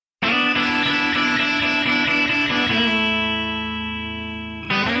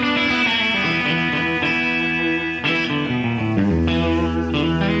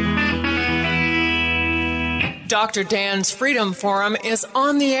Dr. Dan's Freedom Forum is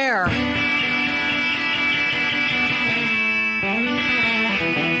on the air.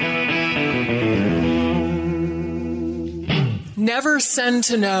 Never send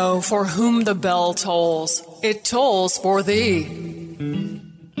to know for whom the bell tolls. It tolls for thee.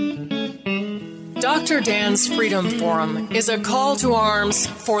 Dr. Dan's Freedom Forum is a call to arms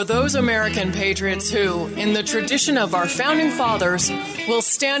for those American patriots who, in the tradition of our founding fathers, will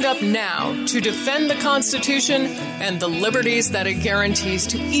stand up now to defend the Constitution and the liberties that it guarantees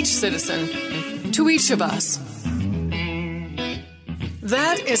to each citizen, to each of us.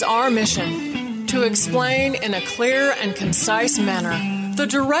 That is our mission, to explain in a clear and concise manner the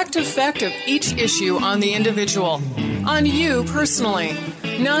direct effect of each issue on the individual, on you personally,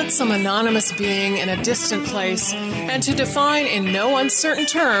 not some anonymous being in a distant place, and to define in no uncertain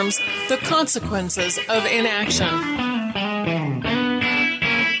terms the consequences of inaction.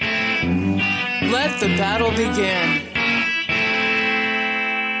 Let the battle begin.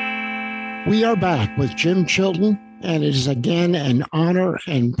 We are back with Jim Chilton, and it is again an honor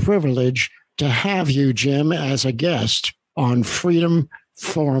and privilege to have you, Jim, as a guest on Freedom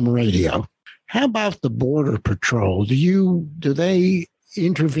Forum Radio. How about the Border Patrol? Do they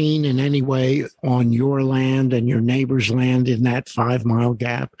intervene in any way on your land and your neighbor's land in that 5-mile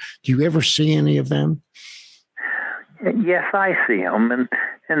gap? Do you ever see any of them? Yes, I see them,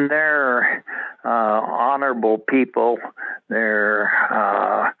 and they're honorable people. They're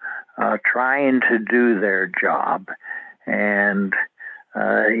trying to do their job, and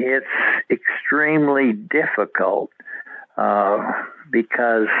it's extremely difficult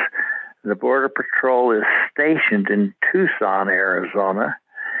because the Border Patrol is stationed in Tucson, Arizona,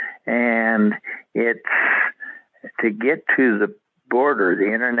 and it's to get to the border,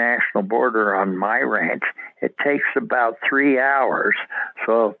 the international border on my ranch, it takes about 3 hours.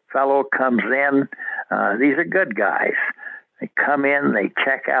 So a fellow comes in, these are good guys. They come in, they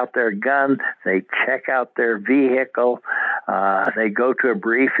check out their gun, they check out their vehicle, they go to a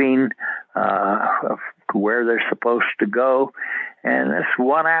briefing of where they're supposed to go, and it's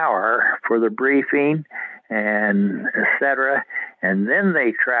 1 hour for the briefing and et cetera, and then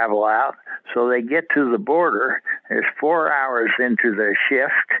they travel out, so they get to the border. There's 4 hours into their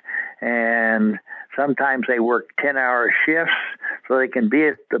shift, and sometimes they work 10-hour shifts, so they can be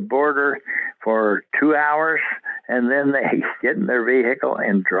at the border for 2 hours, and then they get in their vehicle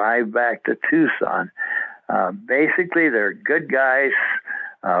and drive back to Tucson. Basically, they're good guys.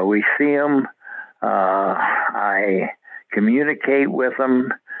 We see them. I communicate with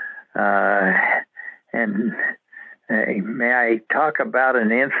them. And may I talk about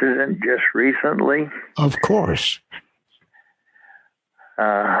an incident just recently? Of course.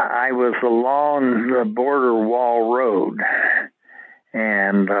 I was along the border wall road,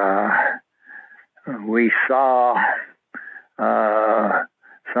 and we saw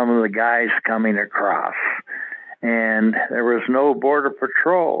some of the guys coming across, and there was no Border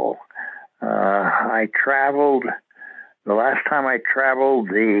Patrol. The last time I traveled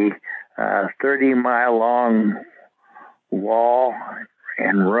the 30-mile-long wall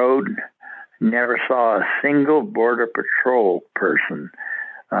and road, never saw a single Border Patrol person.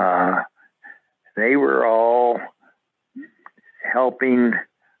 They were all helping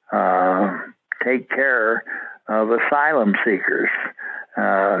take care of asylum seekers.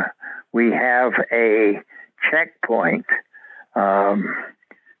 We have a checkpoint,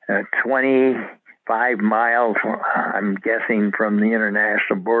 25 miles, I'm guessing, from the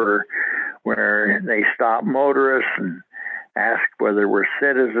international border, where they stop motorists and ask whether we're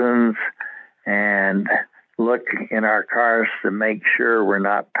citizens and look in our cars to make sure we're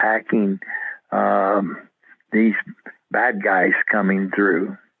not packing these bad guys coming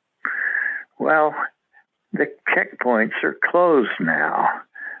through. Well, the checkpoints are closed now.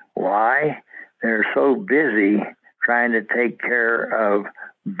 Why? They're so busy trying to take care of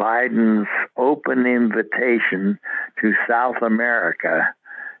Biden's open invitation to South America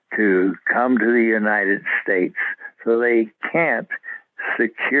to come to the United States, so they can't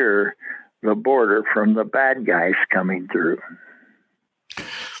secure the border from the bad guys coming through.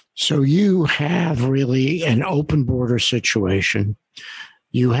 So you have really an open border situation.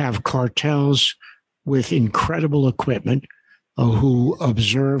 You have cartels with incredible equipment who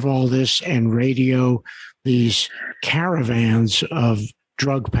observe all this and radio these caravans of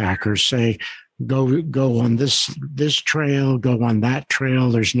drug packers, say, go on this trail, go on that trail.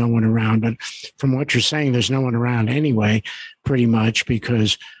 There's no one around. But from what you're saying, there's no one around anyway, pretty much,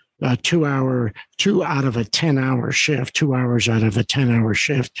 because 2 out of a 10-hour shift, 2 hours out of a 10-hour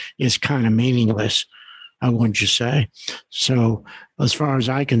shift is kind of meaningless, wouldn't you say? So as far as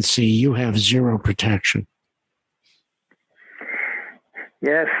I can see, you have zero protection.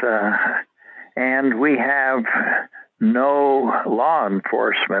 Yes, and we have no law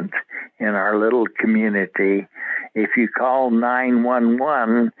enforcement in our little community. If you call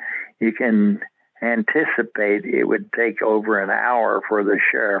 911, you can anticipate it would take over an hour for the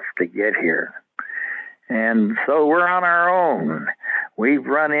sheriff to get here. And so we're on our own. We've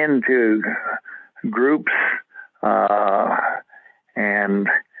run into groups, and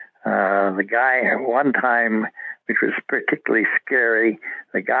the guy one time, which was particularly scary,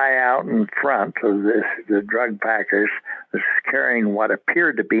 the guy out in front of the drug packers was carrying what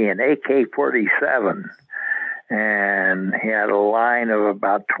appeared to be an AK-47. And he had a line of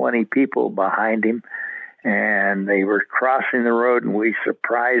about 20 people behind him, and they were crossing the road, and we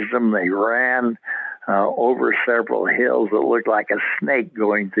surprised them. They ran over several hills that looked like a snake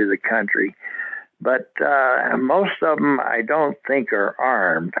going through the country. But most of them I don't think are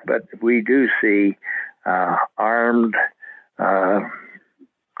armed, but we do see armed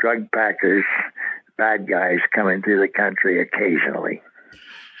drug packers, bad guys coming through the country occasionally.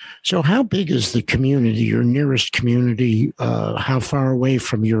 So how big is the community, your nearest community? How far away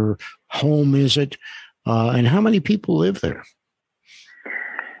from your home is it? And how many people live there?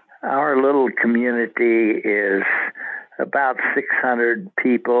 Our little community is about 600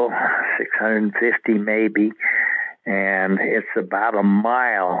 people, 650 maybe, and it's about a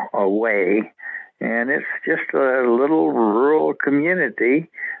mile away. And it's just a little rural community.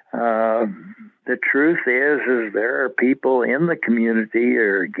 The truth is there are people in the community who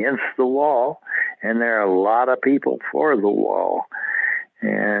are against the wall, and there are a lot of people for the wall.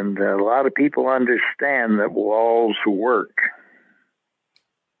 And a lot of people understand that walls work.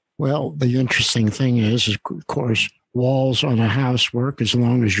 Well, the interesting thing is, of course, walls on a house work as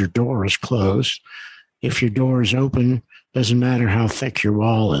long as your door is closed. If your door is open, doesn't matter how thick your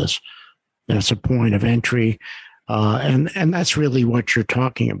wall is. That's a point of entry. And that's really what you're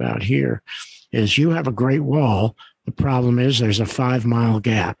talking about here, is you have a great wall. The problem is there's a 5-mile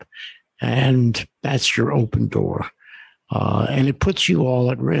gap, and that's your open door. And it puts you all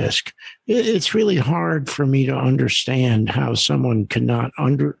at risk. It's really hard for me to understand how someone cannot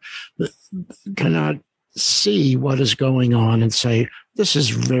see what is going on and say, this is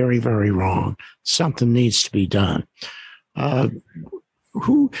very, very wrong. Something needs to be done. The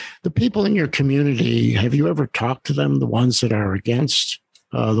people in your community, have you ever talked to them, the ones that are against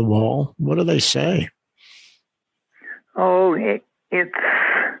the wall? What do they say? Oh, it's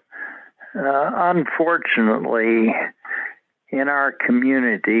unfortunately, in our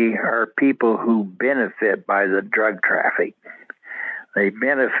community are people who benefit by the drug traffic. They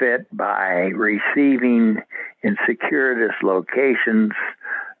benefit by receiving in circuitous locations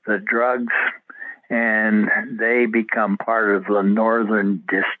the drugs, and they become part of the northern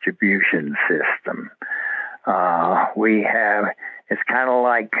distribution system. It's kind of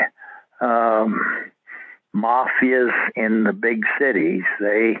like mafias in the big cities.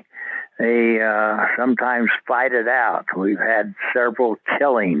 They sometimes fight it out. We've had several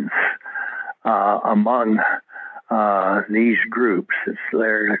killings among these groups.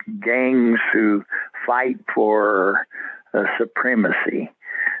 They're gangs who fight for supremacy.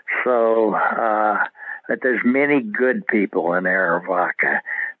 So, but there's many good people in Arivaca,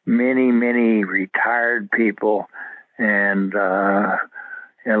 many retired people, and a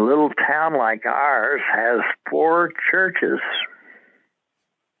little town like ours has 4 churches.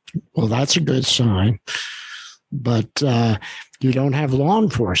 Well, that's a good sign, but you don't have law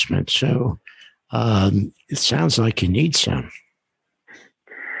enforcement, so it sounds like you need some.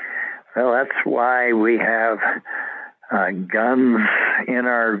 Well, that's why we have guns in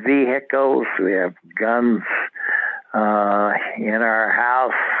our vehicles. We have guns in our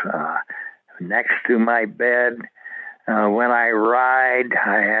house, next to my bed. When I ride,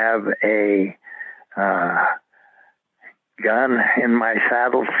 I have a gun in my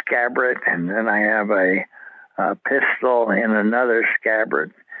saddle scabbard, and then I have a pistol in another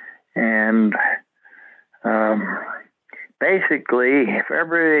scabbard. And basically, if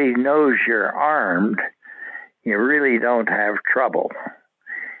everybody knows you're armed, you really don't have trouble.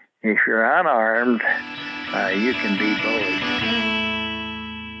 If you're unarmed, you can be bullied.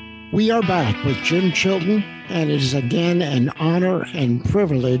 We are back with Jim Chilton, and it is again an honor and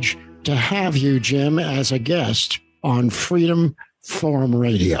privilege to have you, Jim, as a guest on Freedom Forum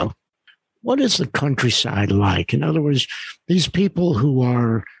Radio. What is the countryside like? In other words, these people who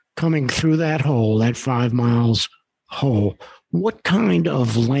are coming through that hole, that 5 miles hole, what kind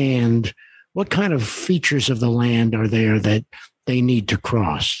of land, what kind of features of the land are there that they need to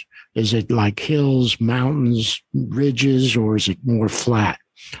cross? Is it like hills, mountains, ridges, or is it more flat?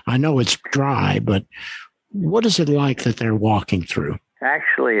 I know it's dry, but what is it like that they're walking through?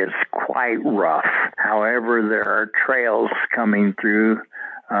 Actually, it's quite rough. However, there are trails coming through.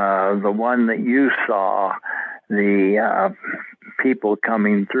 The one that you saw, the people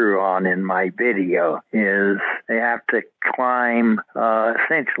coming through on in my video, is they have to climb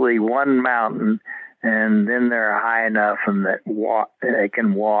essentially one mountain, and then they're high enough and that they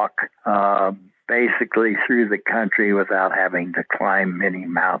can walk basically through the country without having to climb many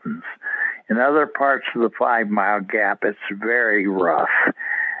mountains. In other parts of the 5 Mile Gap, it's very rough,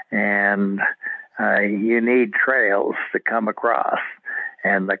 and you need trails to come across.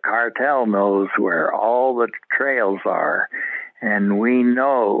 And the cartel knows where all the trails are, and we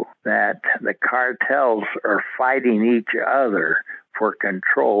know that the cartels are fighting each other for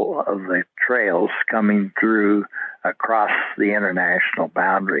control of the trails coming through across the international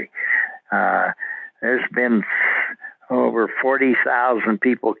boundary. There's been over 40,000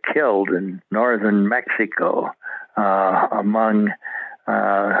 people killed in northern Mexico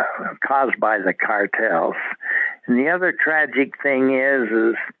caused by the cartels. And the other tragic thing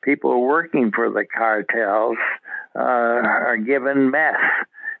is people working for the cartels are given meth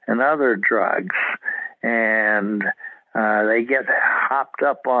and other drugs, and they get hopped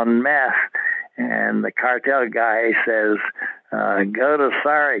up on meth, and the cartel guy says, go to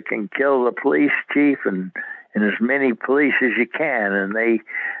Sarek and kill the police chief and as many police as you can, and they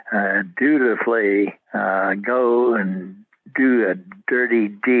dutifully go and do a dirty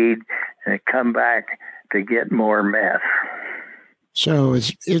deed and come back to get more meth. So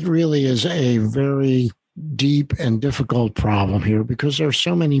it really is a very deep and difficult problem here because there are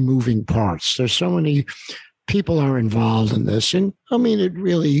so many moving parts. There's so many people are involved in this. And I mean, it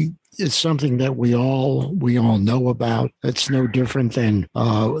really is something that we all know about. It's no different than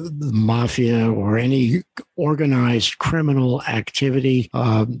the mafia or any organized criminal activity.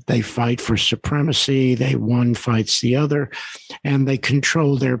 They fight for supremacy. One fights the other, and they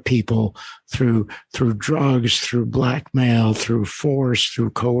control their people through drugs, through blackmail, through force,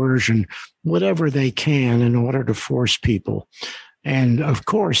 through coercion, whatever they can in order to force people. And of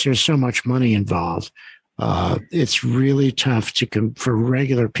course, there's so much money involved. It's really tough for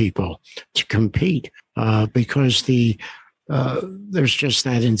regular people to compete because there's just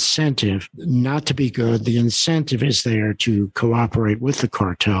that incentive not to be good. The incentive is there to cooperate with the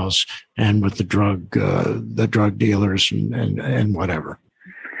cartels and with the drug dealers and whatever.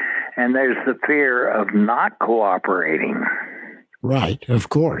 And there's the fear of not cooperating. Right, of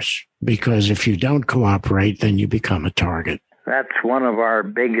course, because if you don't cooperate, then you become a target. That's one of our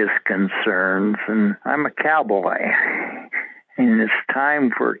biggest concerns, and I'm a cowboy, and it's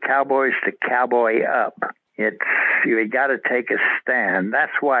time for cowboys to cowboy up. You got to take a stand.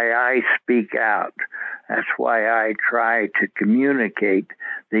 That's why I speak out. That's why I try to communicate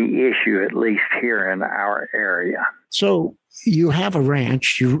the issue, at least here in our area. So you have a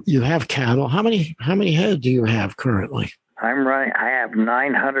ranch, you have cattle. How many head do you have currently? I have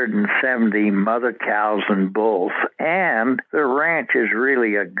 970 mother cows and bulls, and the ranch is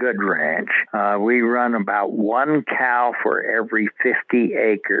really a good ranch. We run about 1 cow for every 50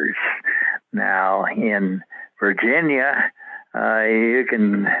 acres. Now, in Virginia, you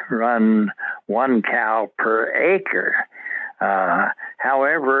can run 1 cow per acre.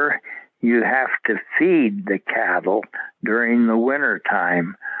 However, you have to feed the cattle during the winter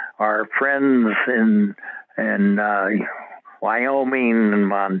time. Our friends in Wyoming and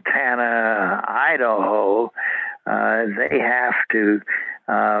Montana, Idaho, they have to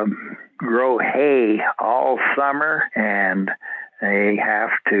grow hay all summer, and they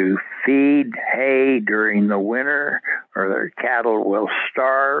have to feed hay during the winter or their cattle will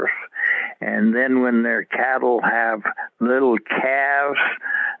starve. And then when their cattle have little calves,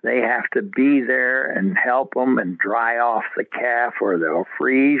 they have to be there and help them and dry off the calf or they'll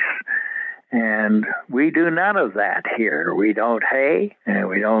freeze. And we do none of that here. We don't hay and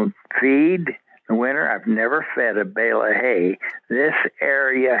we don't feed. In the winter, I've never fed a bale of hay. This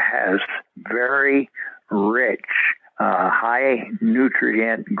area has very rich, high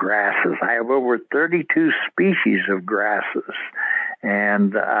nutrient grasses. I have over 32 species of grasses,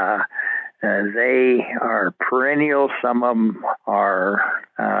 and they are perennial. Some of them are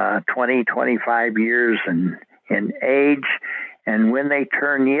 20, 25 years in age. And when they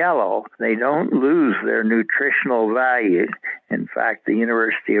turn yellow, they don't lose their nutritional value. In fact, the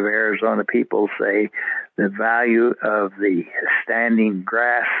University of Arizona people say the value of the standing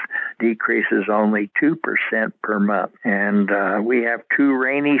grass decreases only 2% per month. And we have 2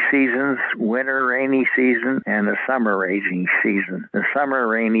 rainy seasons, winter rainy season and a summer rainy season. The summer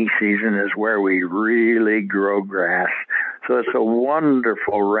rainy season is where we really grow grass. So it's a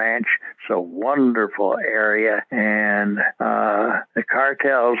wonderful ranch. It's a wonderful area. And the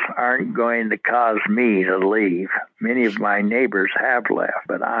cartels aren't going to cause me to leave. Many of my neighbors have left,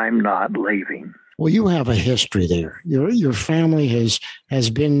 but I'm not leaving. Well, you have a history there. Your family has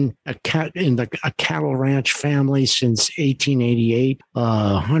been a cattle ranch family since 1888,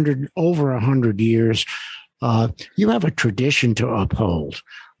 over 100 years. You have a tradition to uphold.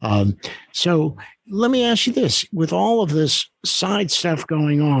 So let me ask you this: with all of this side stuff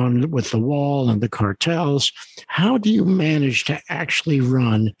going on with the wall and the cartels, how do you manage to actually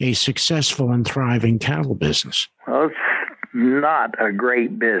run a successful and thriving cattle business? Well, it's not a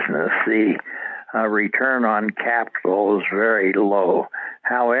great business. The return on capital is very low.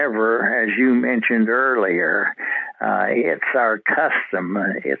 However, as you mentioned earlier, it's our custom,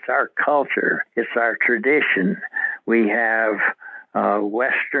 it's our culture, it's our tradition. We have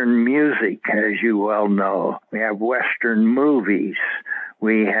Western music, as you well know. We have Western movies.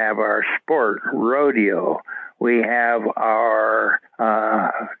 We have our sport, rodeo. We have our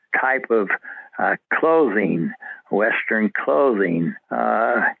type of clothing, Western clothing,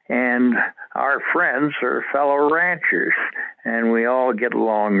 and our friends are fellow ranchers, and we all get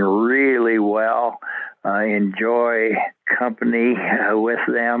along really well, enjoy company with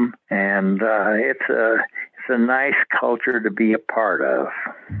them, and it's a nice culture to be a part of.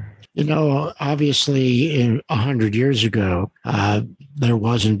 You know, obviously, 100 years ago, there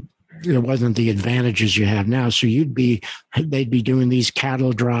wasn't the advantages you have now. So they'd be doing these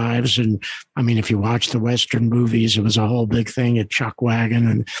cattle drives. And I mean, if you watch the Western movies, it was a whole big thing at chuck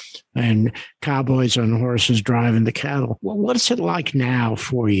wagon and cowboys on horses driving the cattle. Well, what's it like now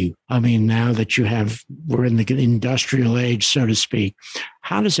for you? I mean, now that we're in the industrial age, so to speak,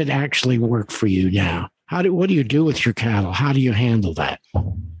 how does it actually work for you now? What do you do with your cattle? How do you handle that?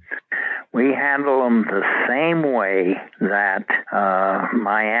 We handle them the same way that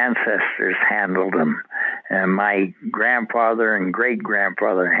my ancestors handled them, and my grandfather and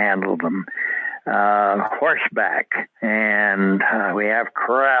great-grandfather handled them. Horseback, and we have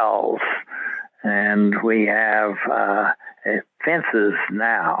corrals, and we have fences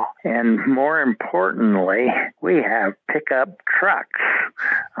now. And more importantly, we have pickup trucks.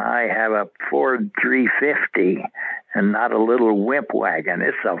 I have a Ford 350, and not a little wimp wagon.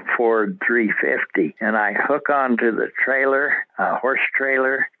 It's a Ford 350. And I hook onto the trailer, a horse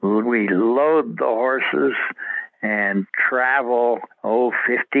trailer. We load the horses and travel,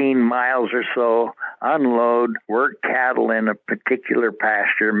 15 miles or so, unload, work cattle in a particular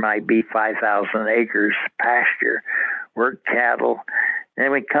pasture, might be 5,000 acres pasture, work cattle.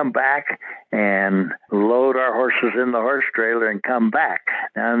 Then we come back and load our horses in the horse trailer and come back.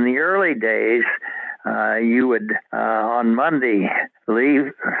 Now, in the early days, you would, on Monday,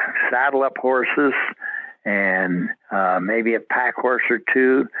 saddle up horses, and maybe a pack horse or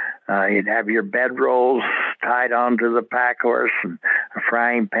two. You'd have your bedrolls tied onto the pack horse, and a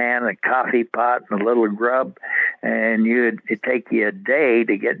frying pan, a coffee pot, and a little grub. And it'd take you a day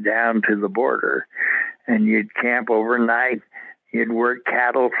to get down to the border. And you'd camp overnight. You'd work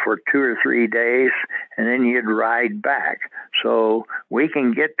cattle for 2 or 3 days, and then you'd ride back. So we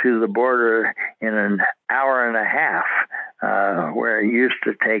can get to the border in an hour and a half, where it used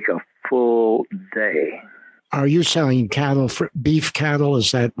to take a full day. Are you selling cattle, beef cattle?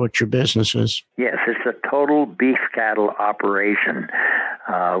 Is that what your business is? Yes, it's a total beef cattle operation.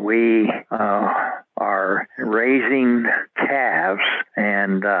 We are raising calves,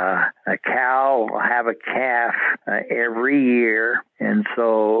 and a cow will have a calf every year. And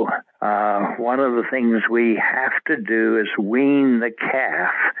so one of the things we have to do is wean the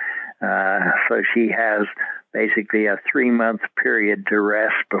calf. So she has basically a 3-month period to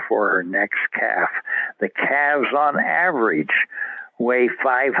rest before her next calf. The calves on average weigh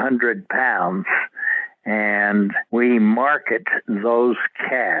 500 pounds, and we market those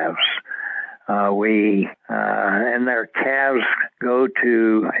calves. And their calves go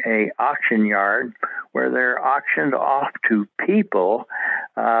to a auction yard where they're auctioned off to people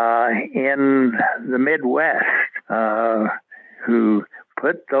in the Midwest who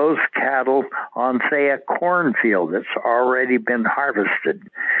put those cattle on, say, a cornfield that's already been harvested.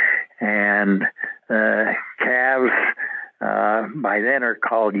 And calves by then are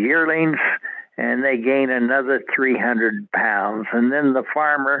called yearlings, and they gain another 300 pounds. And then the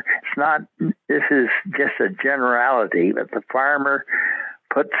farmer, this is just a generality, but the farmer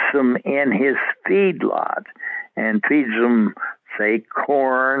puts them in his feedlot and feeds them, say,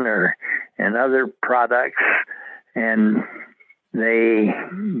 corn and other products, and they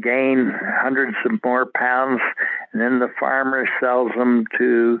gain hundreds of more pounds, and then the farmer sells them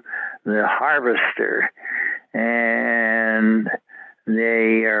to the harvester. and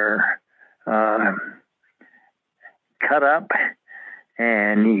they are cut up,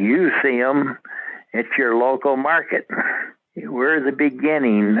 and you see them at your local market. We're the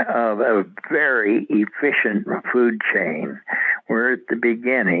beginning of a very efficient food chain. We're at the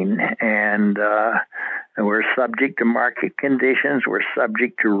beginning, and we're subject to market conditions. We're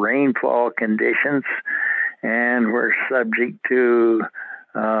subject to rainfall conditions, and we're subject to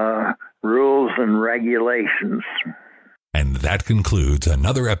rules and regulations. And that concludes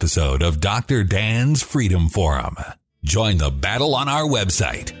another episode of Dr. Dan's Freedom Forum. Join the battle on our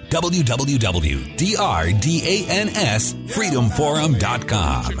website,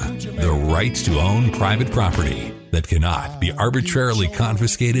 www.drdansfreedomforum.com. The right to own private property that cannot be arbitrarily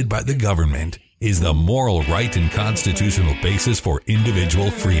confiscated by the government is the moral right and constitutional basis for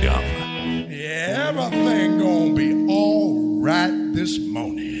individual freedom. Yeah, everything gonna be all right this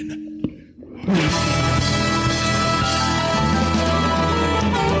morning.